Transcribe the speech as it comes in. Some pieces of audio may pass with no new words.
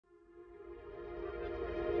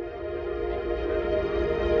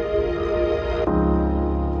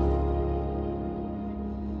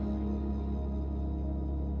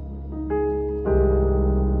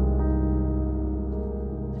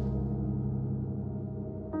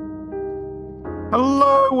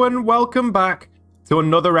Hello and welcome back to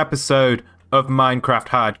another episode of Minecraft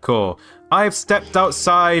Hardcore. I have stepped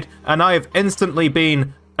outside and I have instantly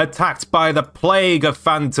been attacked by the plague of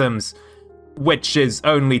phantoms, which is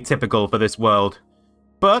only typical for this world.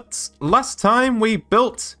 But last time we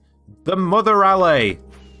built the Mother Allay.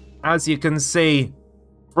 As you can see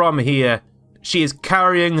from here, she is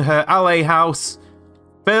carrying her allay house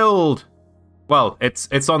filled. Well, it's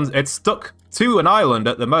stuck to an island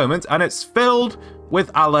at the moment, and it's filled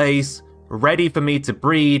with allays, ready for me to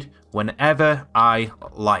breed whenever I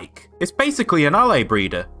like. It's basically an allay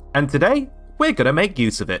breeder, and today we're gonna make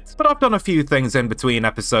use of it. But I've done a few things in between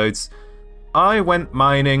episodes. I went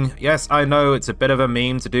mining. Yes, I know it's a bit of a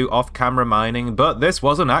meme to do off-camera mining, but this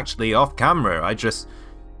wasn't actually off-camera. I just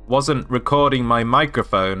wasn't recording my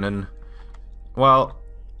microphone, and, well,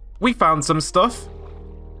 we found some stuff.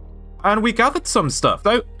 And we gathered some stuff,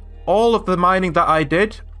 though. All of the mining that I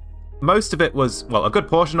did, most of it was, well, a good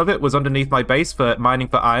portion of it was underneath my base for mining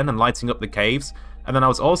for iron and lighting up the caves. And then I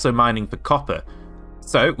was also mining for copper.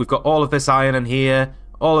 So we've got all of this iron in here,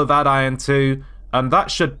 all of that iron too, and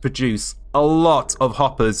that should produce a lot of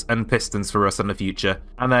hoppers and pistons for us in the future.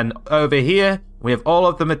 And then over here, we have all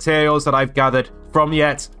of the materials that I've gathered from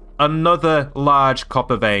yet another large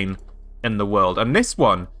copper vein in the world. And this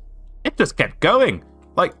one, it just kept going.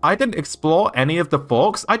 Like, I didn't explore any of the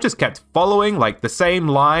forks. I just kept following, like, the same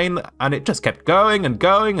line, and it just kept going and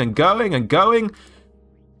going and going and going.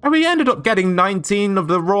 And we ended up getting 19 of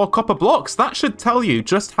the raw copper blocks. That should tell you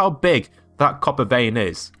just how big that copper vein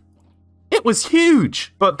is. It was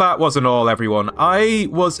huge! But that wasn't all, everyone. I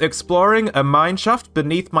was exploring a mineshaft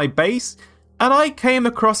beneath my base, and I came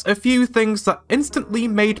across a few things that instantly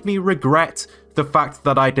made me regret the fact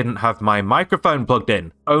that I didn't have my microphone plugged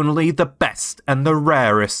in. Only the best and the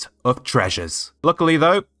rarest of treasures. Luckily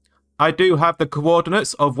though, I do have the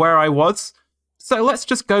coordinates of where I was, so let's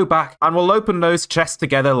just go back and we'll open those chests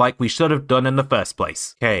together like we should have done in the first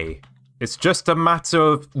place. Okay, it's just a matter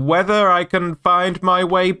of whether I can find my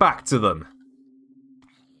way back to them.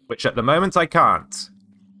 Which at the moment I can't.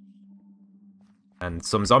 And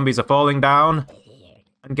some zombies are falling down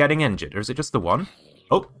and getting injured. Or is it just the one?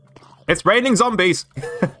 Oh! It's raining zombies!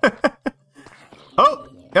 Oh,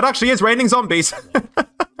 it actually is raining zombies!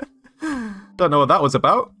 Don't know what that was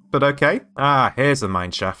about, but okay. Ah, here's the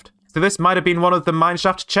mineshaft. So this might have been one of the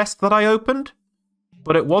mineshaft chests that I opened,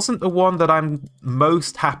 but it wasn't the one that I'm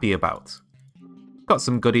most happy about. Got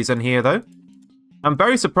some goodies in here, though. I'm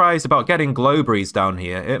very surprised about getting glowberries down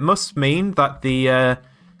here. It must mean that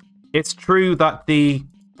it's true that the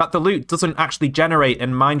loot doesn't actually generate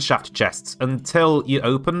in mineshaft chests until you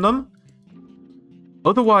open them.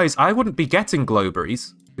 Otherwise, I wouldn't be getting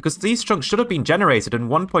glowberries, because these chunks should have been generated in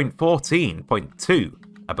 1.14.2,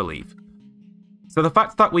 I believe. So the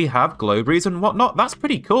fact that we have glowberries and whatnot, that's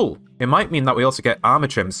pretty cool. It might mean that we also get armor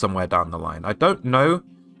trims somewhere down the line. I don't know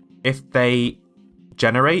if they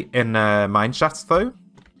generate in mineshafts, though.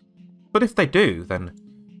 But if they do, then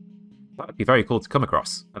that would be very cool to come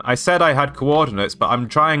across. I said I had coordinates, but I'm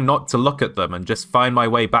trying not to look at them and just find my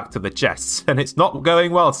way back to the chests, and it's not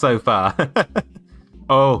going well so far.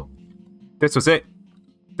 Oh, this was it.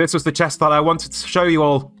 This was the chest that I wanted to show you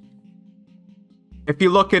all. If you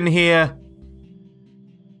look in here,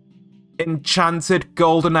 enchanted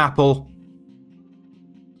golden apple.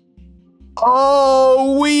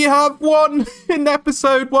 Oh, we have one in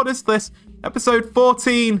episode, what is this? Episode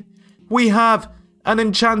 14. We have an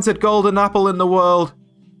enchanted golden apple in the world.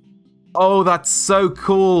 Oh, that's so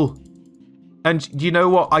cool. And you know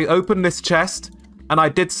what? I opened this chest and I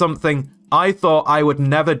did something I thought I would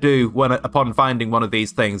never do upon finding one of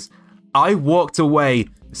these things. I walked away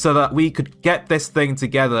so that we could get this thing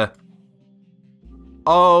together.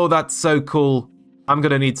 Oh, that's so cool. I'm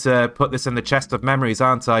going to need to put this in the chest of memories,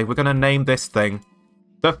 aren't I? We're going to name this thing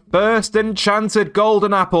the first enchanted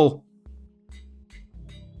golden apple.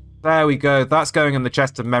 There we go. That's going in the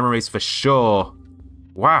chest of memories for sure.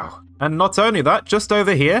 Wow. And not only that, just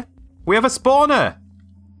over here, we have a spawner.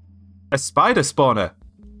 A spider spawner.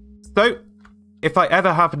 So, if I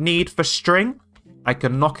ever have need for string, I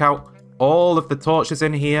can knock out all of the torches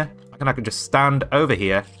in here, and I can just stand over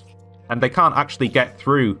here, and they can't actually get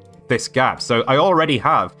through this gap. So I already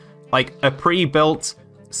have, like, a pre-built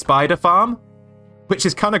spider farm, which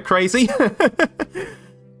is kind of crazy.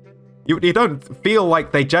 You don't feel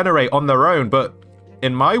like they generate on their own, but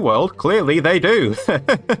in my world, clearly they do.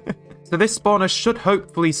 So this spawner should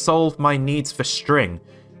hopefully solve my needs for string,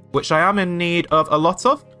 which I am in need of a lot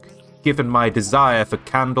of, given my desire for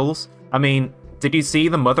candles. I mean, Did you see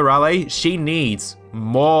the mother alley? She needs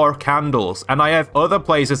more candles. And I have other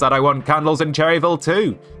places that I want candles in Cherryville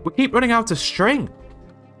too. We keep running out of string.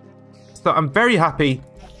 So I'm very happy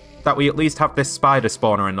that we at least have this spider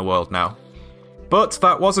spawner in the world now. But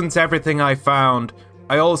that wasn't everything I found.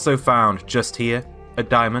 I also found, just here, a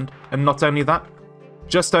diamond. And not only that,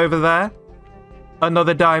 just over there,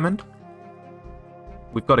 another diamond.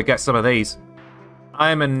 We've got to get some of these. I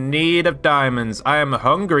am in need of diamonds. I am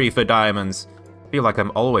hungry for diamonds. I feel like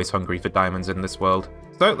I'm always hungry for diamonds in this world.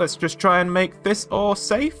 So let's just try and make this ore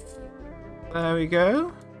safe. There we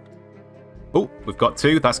go. Oh, we've got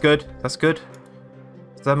 2. That's good. That's good.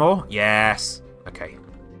 Is there more? Yes. Okay.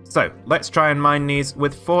 So let's try and mine these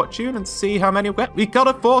with fortune and see how many we get. We got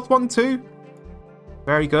a 4th one too.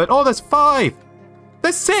 Very good. Oh, there's 5.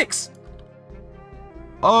 There's 6.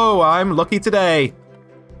 Oh, I'm lucky today.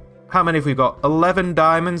 How many have we got? 11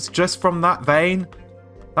 diamonds just from that vein?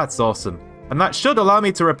 That's awesome. And that should allow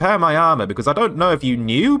me to repair my armor, because I don't know if you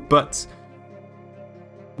knew, but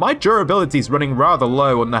my durability is running rather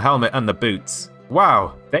low on the helmet and the boots.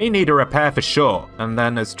 Wow, they need a repair for sure. And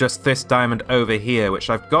then there's just this diamond over here, which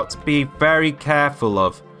I've got to be very careful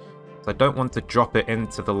of. I don't want to drop it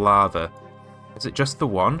into the lava. Is it just the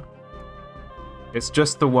one? It's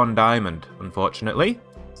just the one diamond, unfortunately.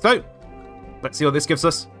 So, let's see what this gives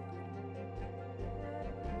us.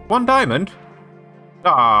 1 diamond?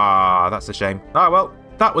 Ah, that's a shame. Ah, well,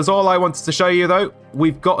 that was all I wanted to show you, though.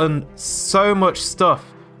 We've gotten so much stuff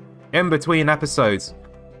in between episodes,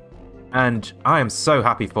 and I am so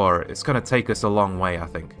happy for it. It's going to take us a long way, I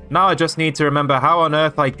think. Now I just need to remember how on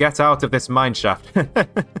earth I get out of this mine shaft.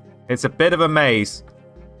 It's a bit of a maze.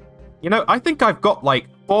 You know, I think I've got like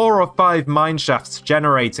 4 or 5 mine shafts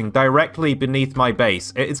generating directly beneath my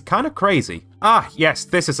base. It's kind of crazy. Ah, yes,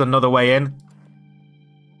 this is another way in.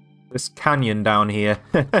 This canyon down here.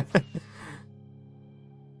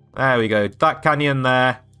 There we go. That canyon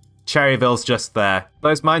there. Cherryville's just there.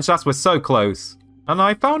 Those mine shafts were so close. And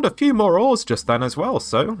I found a few more ores just then as well,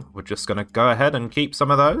 so we're just going to go ahead and keep some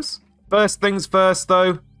of those. First things first,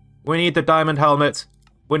 though. We need the diamond helmet.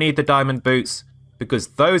 We need the diamond boots. Because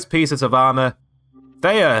those pieces of armor,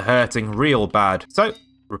 they are hurting real bad. So,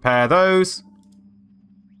 repair those.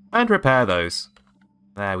 And repair those.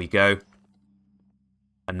 There we go.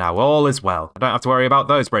 And now all is well. I don't have to worry about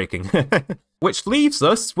those breaking. Which leaves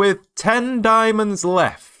us with 10 diamonds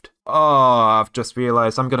left. Oh, I've just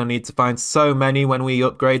realized I'm going to need to find so many when we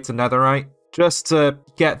upgrade to netherite. Just to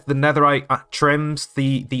get the netherite trims,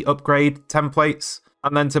 the upgrade templates,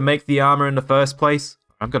 and then to make the armor in the first place.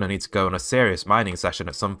 I'm going to need to go on a serious mining session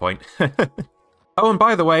at some point. Oh, and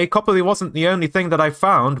by the way, copper wasn't the only thing that I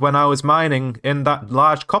found when I was mining in that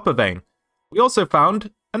large copper vein. We also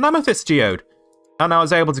found an amethyst geode. And I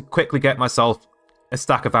was able to quickly get myself a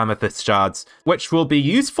stack of amethyst shards, which will be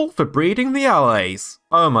useful for breeding the allays.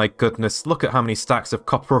 Oh my goodness, look at how many stacks of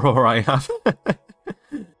copper ore I have.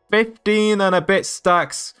 15 and a bit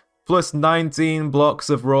stacks, plus 19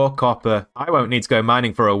 blocks of raw copper. I won't need to go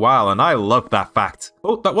mining for a while, and I love that fact.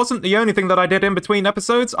 Oh, that wasn't the only thing that I did in between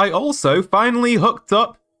episodes. I also finally hooked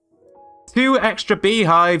up 2 extra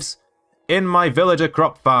beehives in my villager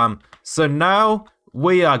crop farm. So now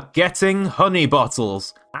we are getting honey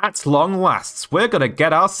bottles. At long last, we're gonna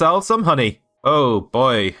get ourselves some honey. Oh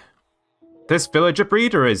boy. This villager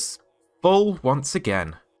breeder is full once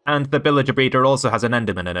again. And the villager breeder also has an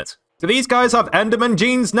enderman in it. Do these guys have enderman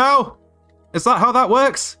genes now? Is that how that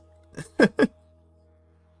works?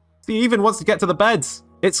 He even wants to get to the beds.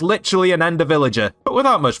 It's literally an ender villager. But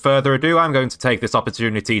without much further ado, I'm going to take this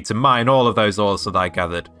opportunity to mine all of those ores that I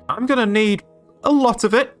gathered. I'm gonna need a lot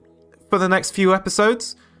of it for the next few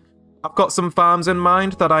episodes. I've got some farms in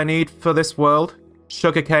mind that I need for this world.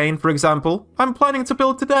 Sugarcane, for example, I'm planning to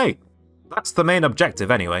build today. That's the main objective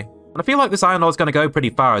anyway. And I feel like this iron ore is going to go pretty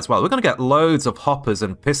far as well. We're going to get loads of hoppers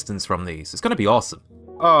and pistons from these. It's going to be awesome.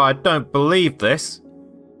 Oh, I don't believe this.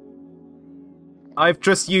 I've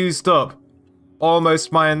just used up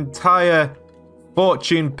almost my entire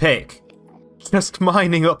fortune pick just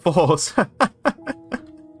mining up ores.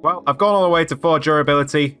 Well, I've gone all the way to 4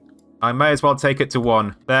 durability. I may as well take it to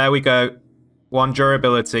 1. There we go. 1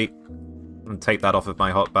 durability. And take that off of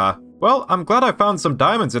my hotbar. Well, I'm glad I found some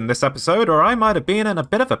diamonds in this episode, or I might have been in a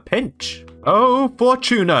bit of a pinch. Oh,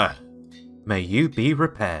 Fortuna! May you be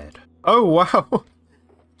repaired. Oh, wow.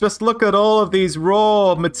 Just look at all of these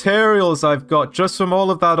raw materials I've got just from all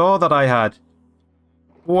of that ore that I had.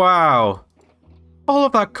 Wow. All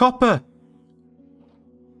of that copper.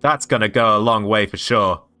 That's gonna go a long way for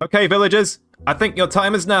sure. Okay, villagers. I think your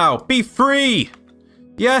time is now. Be free!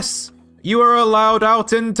 Yes, you are allowed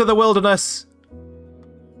out into the wilderness.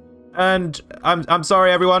 And I'm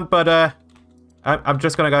sorry, everyone, but I'm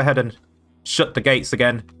just gonna go ahead and shut the gates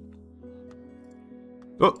again.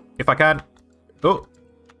 Oh, if I can. Oh,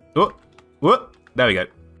 oh, oh. There we go.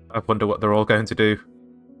 I wonder what they're all going to do.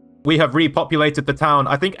 We have repopulated the town.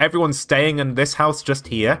 I think everyone's staying in this house just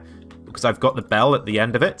here because I've got the bell at the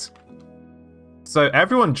end of it. So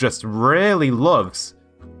everyone just really loves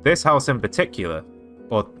this house in particular,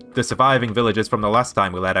 or the surviving villagers from the last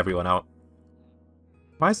time we let everyone out.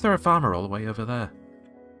 Why is there a farmer all the way over there?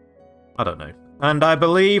 I don't know. And I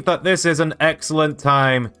believe that this is an excellent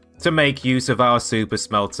time to make use of our super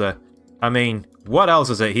smelter. I mean, what else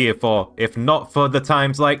is it here for, if not for the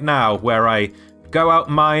times like now, where I go out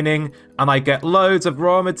mining and I get loads of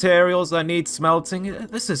raw materials that need smelting?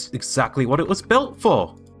 This is exactly what it was built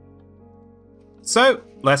for. So,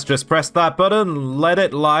 let's just press that button, let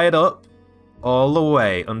it light up all the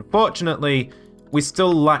way. Unfortunately, we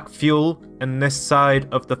still lack fuel in this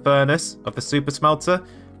side of the furnace, of the super smelter.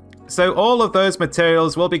 So all of those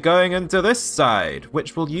materials will be going into this side,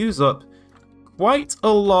 which will use up quite a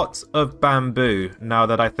lot of bamboo, now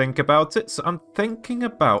that I think about it. So I'm thinking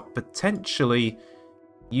about potentially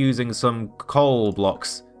using some coal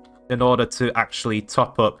blocks in order to actually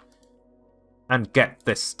top up and get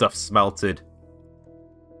this stuff smelted.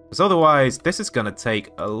 Because otherwise, this is going to take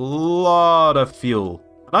a lot of fuel.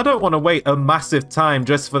 And I don't want to wait a massive time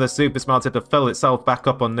just for the super smelter to fill itself back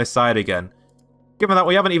up on this side again, given that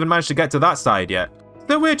we haven't even managed to get to that side yet.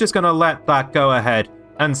 So we're just going to let that go ahead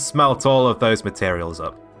and smelt all of those materials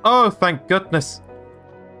up. Oh, thank goodness.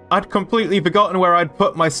 I'd completely forgotten where I'd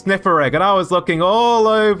put my sniffer egg, and I was looking all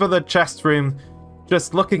over the chest room,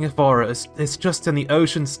 just looking for it. It's just in the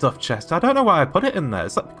ocean stuff chest. I don't know why I put it in there.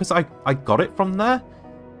 Is that because I got it from there?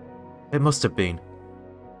 It must have been.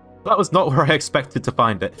 That was not where I expected to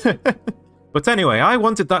find it. But anyway, I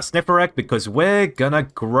wanted that sniffer egg because we're gonna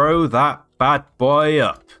grow that bad boy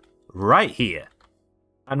up right here.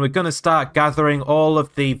 And we're gonna start gathering all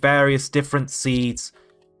of the various different seeds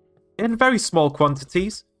in very small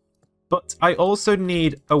quantities. But I also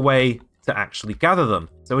need a way to actually gather them.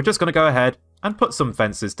 So we're just gonna go ahead and put some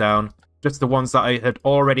fences down. Just the ones that I had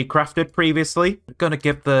already crafted previously. I'm gonna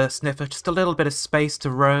give the sniffer just a little bit of space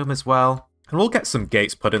to roam as well. And we'll get some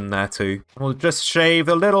gates put in there too. We'll just shave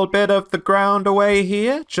a little bit of the ground away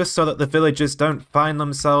here, just so that the villagers don't find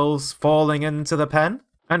themselves falling into the pen.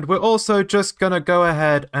 And we're also just gonna go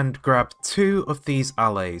ahead and grab 2 of these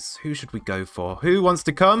allays. Who should we go for? Who wants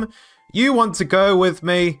to come? You want to go with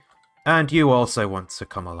me, and you also want to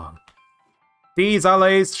come along. These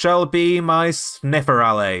allays shall be my sniffer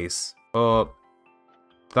allays. Or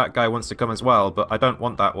that guy wants to come as well, but I don't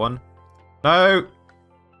want that one. No!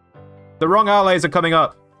 The wrong allays are coming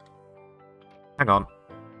up. Hang on.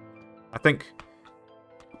 I think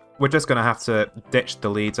we're just going to have to ditch the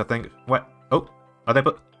leads, I think. What? Oh, are they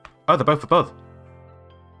both? Oh, they're both above.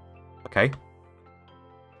 Okay.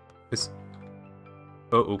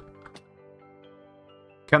 Uh-oh.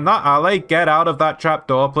 Can that allay get out of that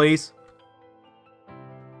trapdoor, please?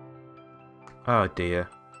 Oh, dear.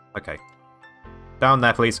 Okay. Down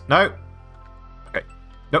there, please. No! Okay.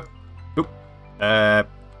 Nope. Nope.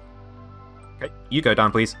 Okay, you go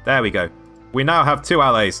down, please. There we go. We now have 2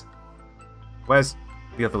 allays. Where's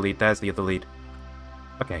the other lead? There's the other lead.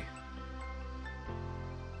 Okay.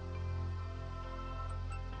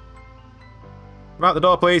 Come out the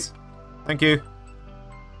door, please. Thank you.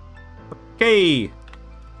 Okay.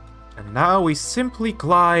 And now we simply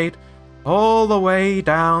glide all the way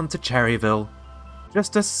down to Cherryville.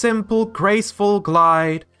 Just a simple, graceful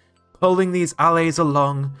glide, pulling these allays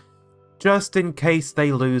along, just in case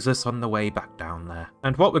they lose us on the way back down there.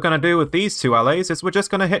 And what we're going to do with these 2 allays is we're just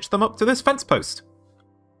going to hitch them up to this fence post.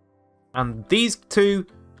 And these 2,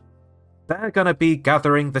 they're going to be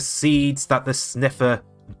gathering the seeds that the sniffer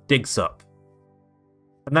digs up.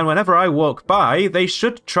 And then whenever I walk by, they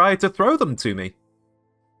should try to throw them to me.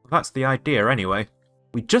 That's the idea anyway.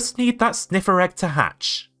 We just need that sniffer egg to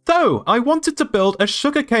hatch. So, I wanted to build a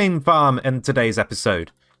sugarcane farm in today's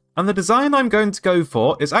episode. And the design I'm going to go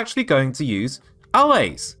for is actually going to use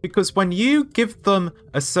allays. Because when you give them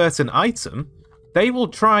a certain item, they will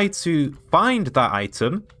try to find that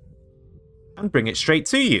item and bring it straight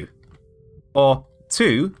to you. Or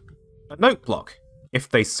to a note block, if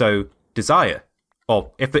they so desire.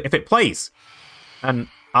 Or if it plays. And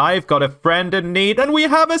I've got a friend in need, and we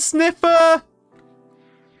have a sniffer!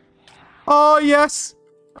 Oh, yes!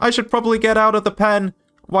 I should probably get out of the pen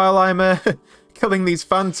while I'm killing these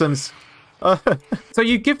phantoms. So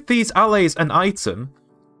you give these allays an item,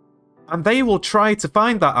 and they will try to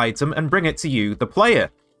find that item and bring it to you, the player.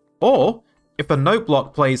 Or, if a note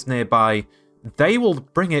block plays nearby, they will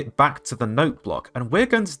bring it back to the note block. And we're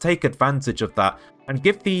going to take advantage of that and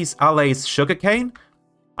give these allays sugarcane.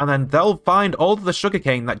 And then they'll find all of the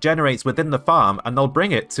sugarcane that generates within the farm and they'll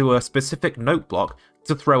bring it to a specific note block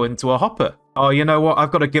to throw into a hopper. Oh, you know what?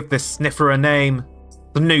 I've got to give this sniffer a name.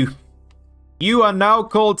 Snoof. You are now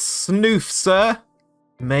called Snoof, sir.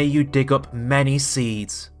 May you dig up many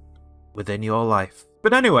seeds within your life.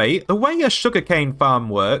 But anyway, the way a sugarcane farm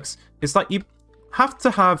works is that you have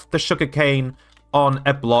to have the sugarcane on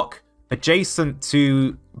a block adjacent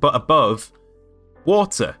to, but above,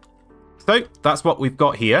 water. So that's what we've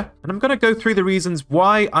got here. And I'm going to go through the reasons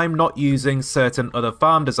why I'm not using certain other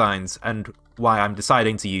farm designs and why I'm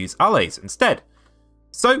deciding to use allays instead.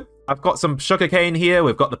 So I've got some sugarcane here,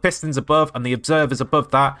 we've got the pistons above and the observers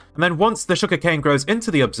above that, and then once the sugarcane grows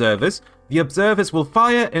into the observers will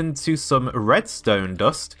fire into some redstone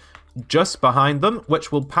dust just behind them,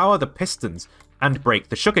 which will power the pistons and break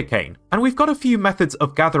the sugarcane. And we've got a few methods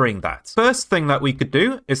of gathering that. First thing that we could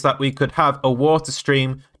do is that we could have a water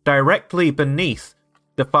stream directly beneath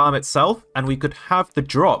the farm itself, and we could have the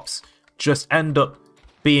drops just end up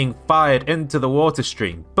being fired into the water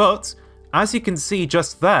stream. But as you can see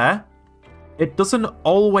just there, it doesn't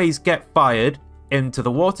always get fired into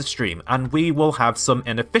the water stream, and we will have some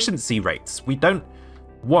inefficiency rates. We don't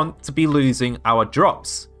want to be losing our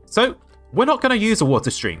drops. So we're not going to use a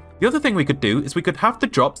water stream. The other thing we could do is we could have the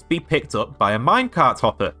drops be picked up by a minecart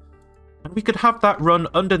hopper, and we could have that run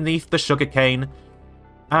underneath the sugarcane,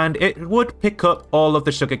 and it would pick up all of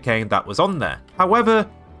the sugarcane that was on there. However,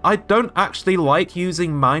 I don't actually like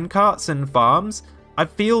using minecarts in farms. I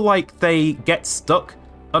feel like they get stuck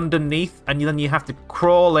underneath and then you have to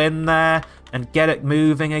crawl in there and get it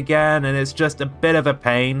moving again, and it's just a bit of a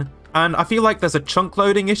pain. And I feel like there's a chunk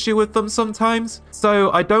loading issue with them sometimes,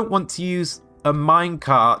 so I don't want to use a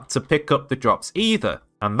minecart to pick up the drops either.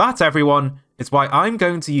 And that, everyone, is why I'm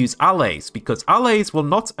going to use allays, because allays will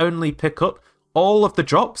not only pick up all of the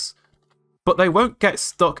drops, but they won't get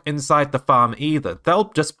stuck inside the farm either. They'll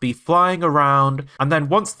just be flying around, and then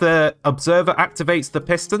once the observer activates the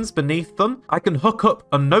pistons beneath them, I can hook up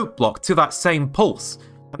a note block to that same pulse.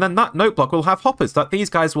 And then that note block will have hoppers that these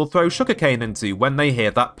guys will throw sugarcane into when they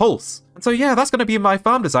hear that pulse. And so yeah, that's going to be my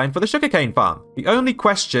farm design for the sugarcane farm. The only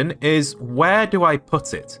question is, where do I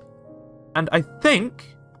put it? And I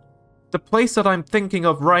think the place that I'm thinking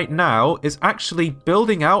of right now is actually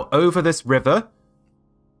building out over this river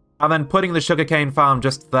and then putting the sugarcane farm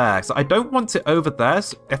just there. So I don't want it over there.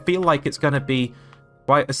 So I feel like it's going to be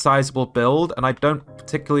quite a sizable build, and I don't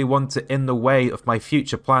particularly want it in the way of my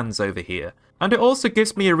future plans over here. And it also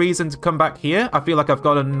gives me a reason to come back here. I feel like I've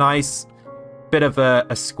got a nice bit of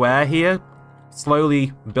a square here,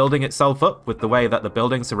 slowly building itself up with the way that the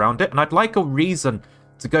buildings surround it. And I'd like a reason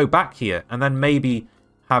to go back here and then maybe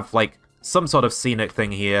have like some sort of scenic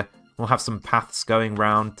thing here. We'll have some paths going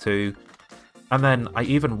round too. And then I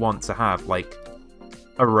even want to have like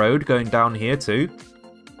a road going down here too.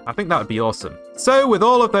 I think that would be awesome. So with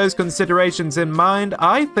all of those considerations in mind,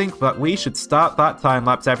 I think that we should start that time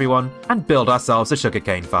lapse, everyone, and build ourselves a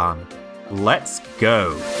sugarcane farm. Let's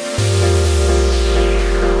go.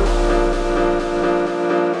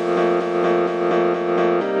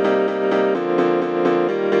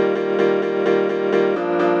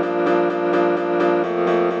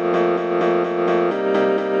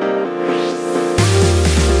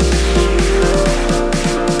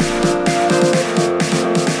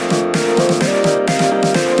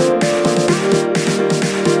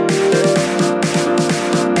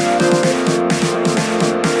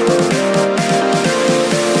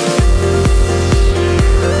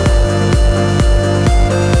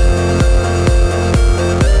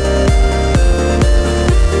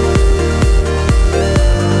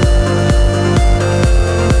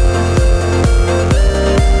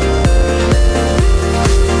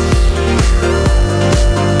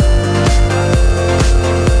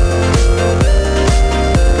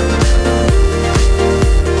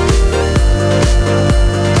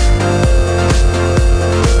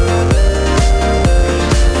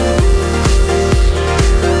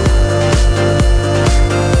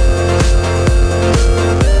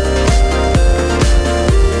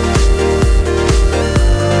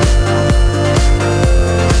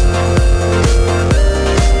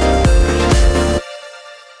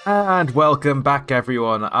 And welcome back,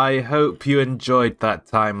 everyone. I hope you enjoyed that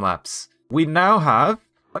time lapse. We now have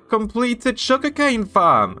a completed sugarcane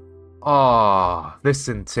farm. Oh, this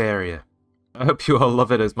interior. I hope you all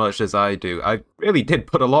love it as much as I do. I really did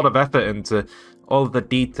put a lot of effort into all of the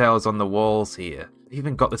details on the walls here.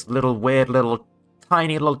 Even got this little weird little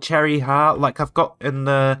tiny little cherry heart like I've got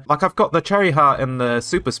the cherry heart in the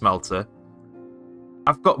super smelter.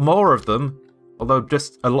 I've got more of them, although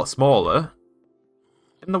just a lot smaller,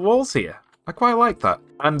 in the walls here. I quite like that.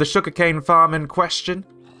 And the sugarcane farm in question,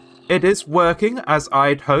 it is working as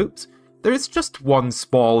I'd hoped. There is just one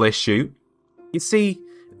small issue. You see,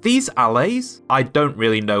 these allays, I don't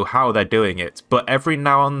really know how they're doing it, but every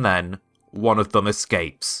now and then, one of them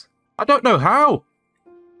escapes. I don't know how.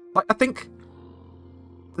 Like, I think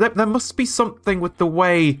there must be something with the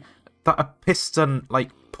way that a piston, like,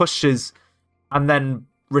 pushes and then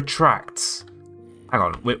retracts. Hang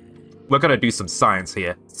on, we're gonna do some science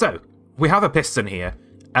here. So, we have a piston here,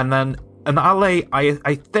 and then an allay,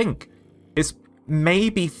 I think, is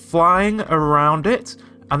maybe flying around it,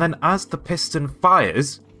 and then as the piston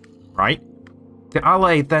fires, right, the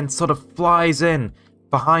allay then sort of flies in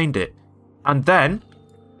behind it, and then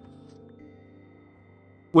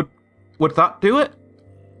would that do it?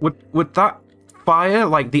 Would that fire,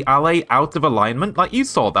 like, the allay out of alignment? Like, you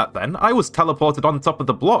saw that then. I was teleported on top of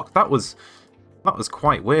the block. That was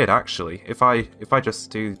quite weird, actually. If I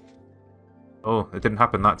just do... Oh, it didn't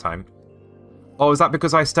happen that time. Oh, is that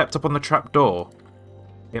because I stepped up on the trapdoor?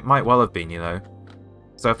 It might well have been, you know.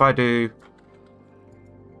 So if I do...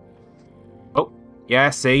 Oh,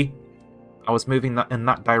 yeah, see? I was moving that in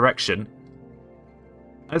that direction.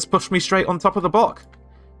 And it's pushed me straight on top of the block.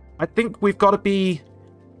 I think we've got to be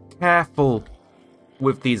careful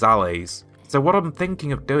with these allays. So what I'm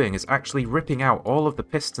thinking of doing is actually ripping out all of the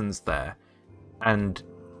pistons there and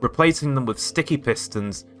replacing them with sticky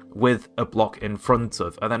pistons with a block in front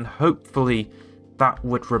of, and then hopefully that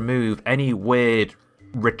would remove any weird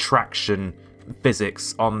retraction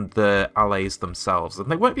physics on the allays themselves,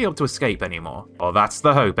 and they won't be able to escape anymore. Well, that's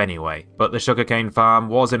the hope anyway. But the sugarcane farm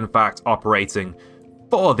was in fact operating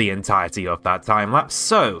for the entirety of that time lapse,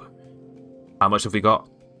 so how much have we got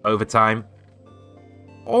over time?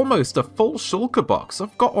 Almost a full shulker box.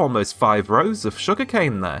 I've got almost 5 rows of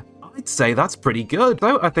sugarcane there. I'd say that's pretty good,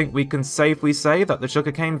 though I think we can safely say that the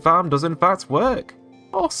sugarcane farm does in fact work.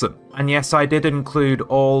 Awesome. And yes, I did include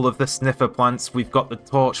all of the sniffer plants. We've got the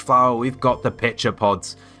torch flower, we've got the pitcher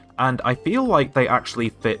pods, and I feel like they actually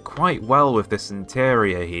fit quite well with this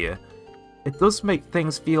interior here. It does make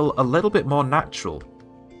things feel a little bit more natural.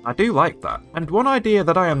 I do like that. And one idea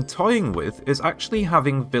that I am toying with is actually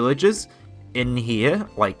having villagers in here,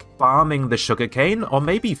 like farming the sugarcane, or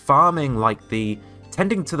maybe farming like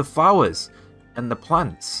tending to the flowers and the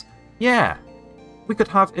plants. Yeah, we could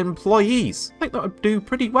have employees. I think that would do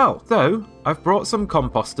pretty well. So, I've brought some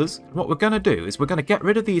composters, and what we're going to do is we're going to get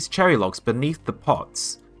rid of these cherry logs beneath the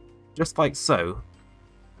pots, just like so,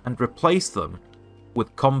 and replace them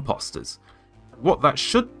with composters. What that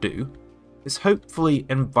should do is hopefully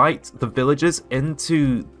invite the villagers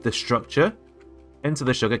into the structure, into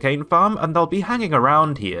the sugarcane farm, and they'll be hanging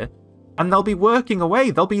around here, and they'll be working away,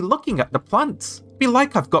 they'll be looking at the plants. It'll be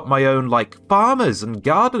like I've got my own, like, farmers and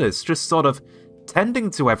gardeners just sort of tending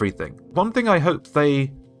to everything. One thing I hope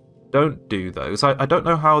they don't do, though, is I don't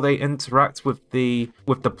know how they interact with the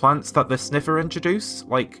plants that the sniffer introduced.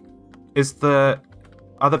 Like,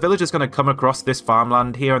 are the villagers going to come across this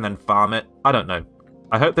farmland here and then farm it? I don't know.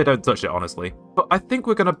 I hope they don't touch it, honestly. But I think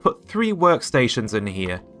we're going to put 3 workstations in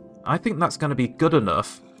here. I think that's going to be good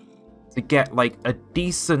enough to get, like, a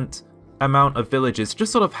decent amount of villagers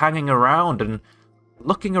just sort of hanging around and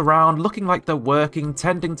looking around, looking like they're working,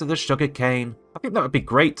 tending to the sugarcane. I think that would be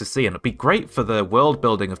great to see, and it'd be great for the world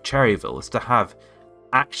building of Cherryville is to have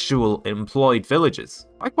actual employed villagers.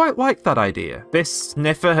 I quite like that idea. This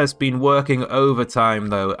sniffer has been working overtime,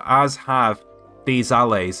 though, as have these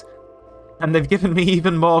allays. And they've given me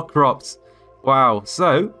even more crops. Wow,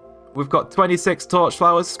 so we've got 26 torch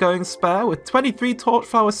flowers going spare with 23 torch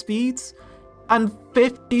flower seeds and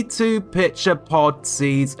 52 pitcher pod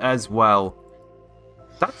seeds as well.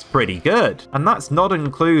 That's pretty good. And that's not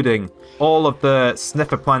including all of the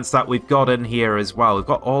sniffer plants that we've got in here as well. We've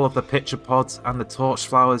got all of the pitcher pods and the torch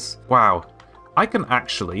flowers. Wow. I can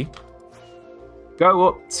actually go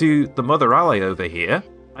up to the mother alley over here,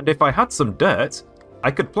 and if I had some dirt, I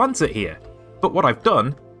could plant it here. But what I've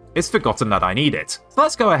done is forgotten that I need it. So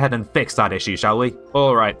let's go ahead and fix that issue, shall we?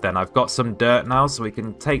 Alright then, I've got some dirt now, so we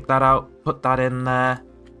can take that out, put that in there,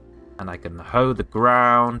 and I can hoe the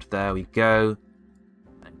ground. There we go.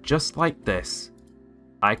 And just like this,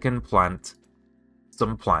 I can plant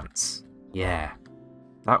some plants. Yeah,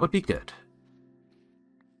 that would be good.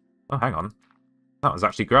 Oh, hang on. That was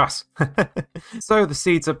actually grass. So the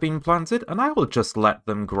seeds have been planted, and I will just let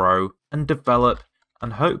them grow and develop,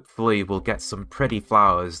 and hopefully we'll get some pretty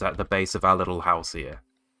flowers at the base of our little house here.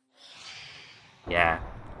 Yeah.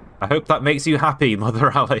 I hope that makes you happy,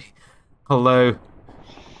 Mother Alley. Although,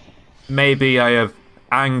 maybe I have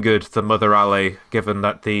angered the Mother Allay, given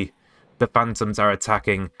that the phantoms are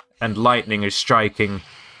attacking and lightning is striking.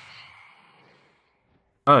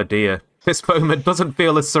 Oh dear. This moment doesn't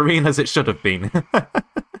feel as serene as it should have been.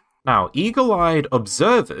 Now, eagle-eyed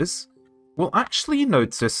observers will actually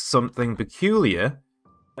notice something peculiar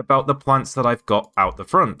about the plants that I've got out the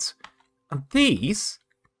front. And these...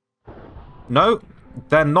 No,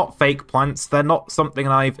 they're not fake plants. They're not something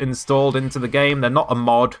I've installed into the game. They're not a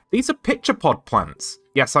mod. These are picture pod plants.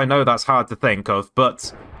 Yes, I know that's hard to think of,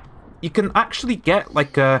 but you can actually get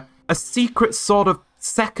like a secret sort of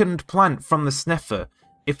second plant from the sniffer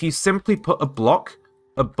if you simply put a block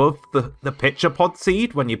above the picture pod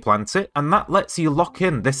seed when you plant it, and that lets you lock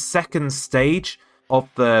in this second stage of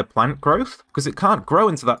the plant growth, because it can't grow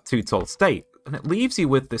into that too tall state, and it leaves you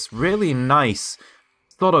with this really nice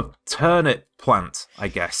sort of turnip plant, I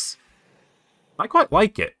guess. I quite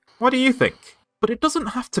like it. What do you think? But it doesn't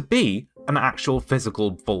have to be an actual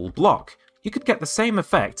physical full block. You could get the same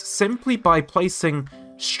effect simply by placing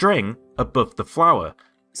string above the flower.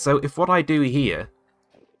 So if what I do here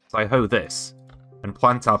is I hoe this and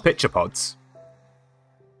plant our picture pods,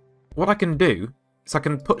 what I can do is I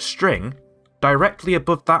can put string directly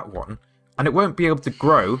above that one, and it won't be able to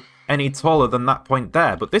grow any taller than that point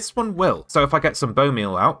there, but this one will. So if I get some bone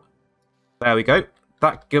meal out, there we go.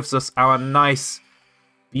 That gives us our nice,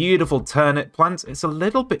 beautiful turnip plant. It's a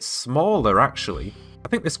little bit smaller, actually. I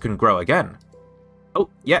think this can grow again. Oh,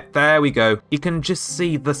 yeah, there we go. You can just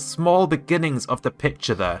see the small beginnings of the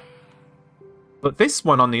picture there. But this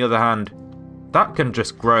one, on the other hand, that can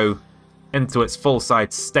just grow into its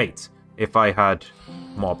full-size state if I had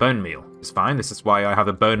more bone meal. It's fine, this is why I have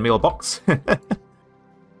a bone meal box.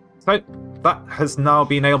 So, that has now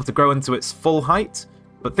been able to grow into its full height,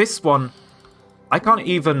 but this one, I can't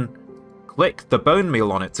even click the bone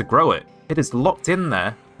meal on it to grow it. It is locked in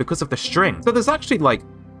there because of the string. So there's actually like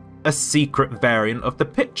a secret variant of the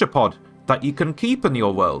picture pod that you can keep in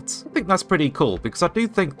your worlds. I think that's pretty cool, because I do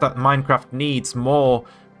think that Minecraft needs more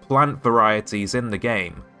plant varieties in the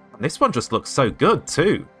game. And this one just looks so good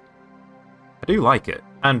too. I do like it.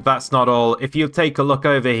 And that's not all. If you take a look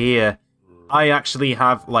over here, I actually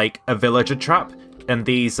have like a villager trap in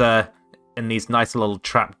these nice little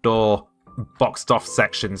trapdoor boxed off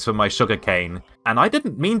sections for my sugarcane. And I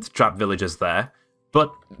didn't mean to trap villagers there,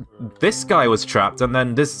 but this guy was trapped, and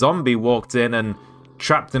then this zombie walked in and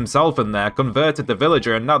trapped himself in there, converted the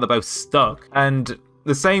villager, and now they're both stuck. And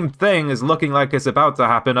the same thing is looking like it's about to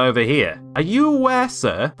happen over here. Are you aware,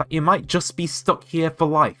 sir, that you might just be stuck here for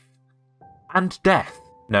life? And death?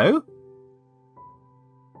 No?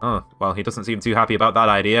 Oh, well, he doesn't seem too happy about that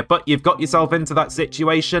idea, but you've got yourself into that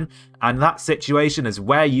situation, and that situation is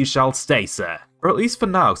where you shall stay, sir. Or at least for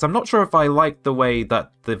now, because I'm not sure if I like the way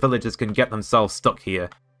that the villagers can get themselves stuck here.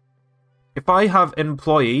 If I have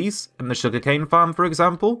employees in the sugarcane farm, for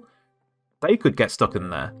example, they could get stuck in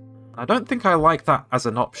there. I don't think I like that as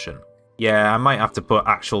an option. Yeah, I might have to put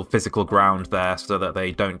actual physical ground there so that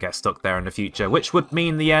they don't get stuck there in the future, which would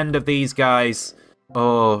mean the end of these guys.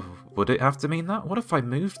 Oh, would it have to mean that? What if I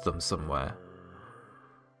moved them somewhere?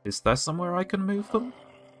 Is there somewhere I can move them?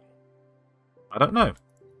 I don't know.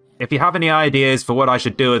 If you have any ideas for what I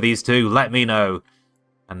should do with these two, let me know.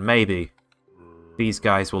 And maybe these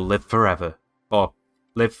guys will live forever. Or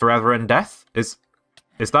live forever in death? Is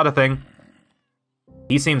that a thing?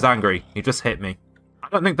 He seems angry. He just hit me. I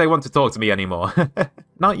don't think they want to talk to me anymore.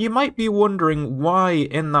 Now, you might be wondering why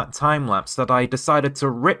in that time-lapse that I decided to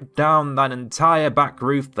rip down that entire back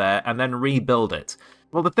roof there and then rebuild it.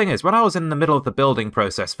 Well, the thing is, when I was in the middle of the building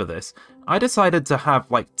process for this, I decided to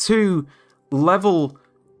have like 2 level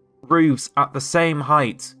roofs at the same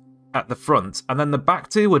height at the front, and then the back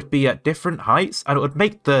 2 would be at different heights, and it would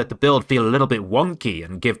make the build feel a little bit wonky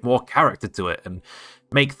and give more character to it and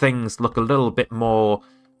make things look a little bit more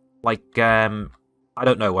like, I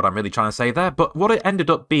don't know what I'm really trying to say there, but what it ended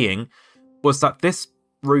up being was that this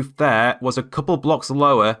roof there was a couple blocks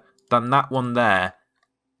lower than that one there.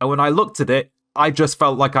 And when I looked at it, I just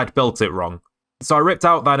felt like I'd built it wrong. So I ripped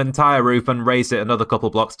out that entire roof and raised it another couple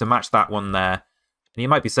blocks to match that one there. And you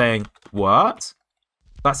might be saying, what?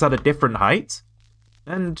 That's at a different height?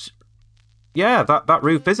 And yeah, that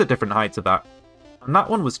roof is a different height to that. And that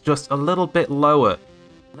one was just a little bit lower.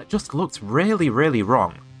 And it just looked really, really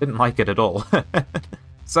wrong. Didn't like it at all.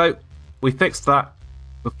 So, we fixed that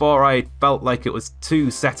before I felt like it was too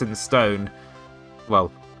set in stone.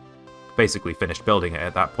 Well, basically finished building it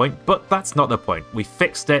at that point, but that's not the point. We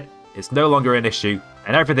fixed it, it's no longer an issue,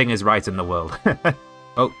 and everything is right in the world.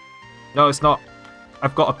 Oh, no it's not.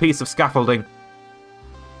 I've got a piece of scaffolding.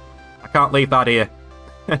 I can't leave that here.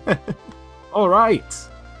 Alright.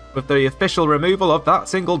 With the official removal of that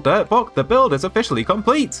single dirt block, the build is officially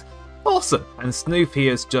complete. Awesome! And Snoopy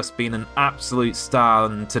has just been an absolute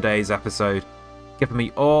star in today's episode, giving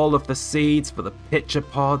me all of the seeds for the pitcher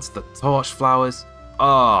pods, the torch flowers.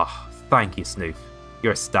 Oh, thank you, Snoop.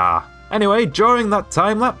 You're a star. Anyway, during that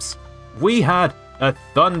time lapse, we had a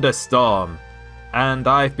thunderstorm. And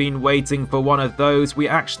I've been waiting for one of those. We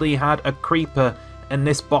actually had a creeper in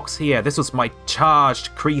this box here. This was my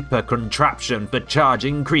charged creeper contraption for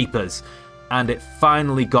charging creepers. And it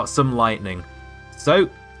finally got some lightning. So,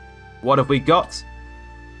 what have we got?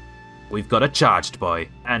 We've got a charged boy.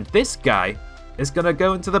 And this guy is going to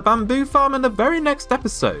go into the bamboo farm in the very next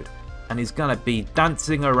episode. And he's going to be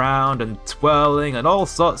dancing around and twirling and all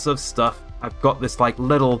sorts of stuff. I've got this like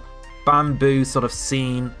little bamboo sort of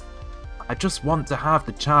scene. I just want to have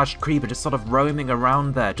the charged creeper just sort of roaming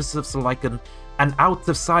around there. Just sort of like an out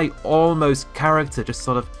of sight almost character just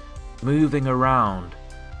sort of moving around.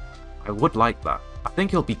 I would like that. I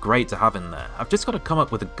think he'll be great to have in there. I've just got to come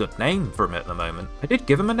up with a good name for him at the moment. I did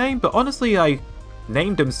give him a name, but honestly I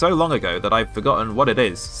named him so long ago that I've forgotten what it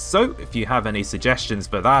is. So if you have any suggestions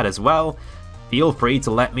for that as well, feel free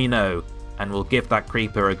to let me know, and we'll give that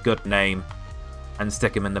creeper a good name and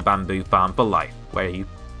stick him in the bamboo farm for life, where he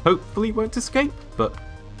hopefully won't escape, but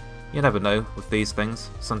you never know with these things.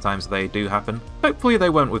 Sometimes they do happen. Hopefully they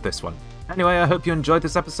won't with this one. Anyway, I hope you enjoyed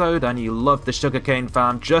this episode and you love the sugarcane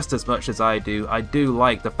farm just as much as I do. I do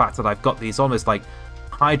like the fact that I've got these almost like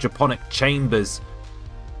hydroponic chambers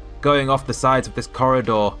going off the sides of this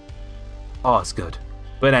corridor. Oh, it's good.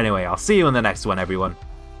 But anyway, I'll see you in the next one, everyone.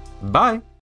 Bye!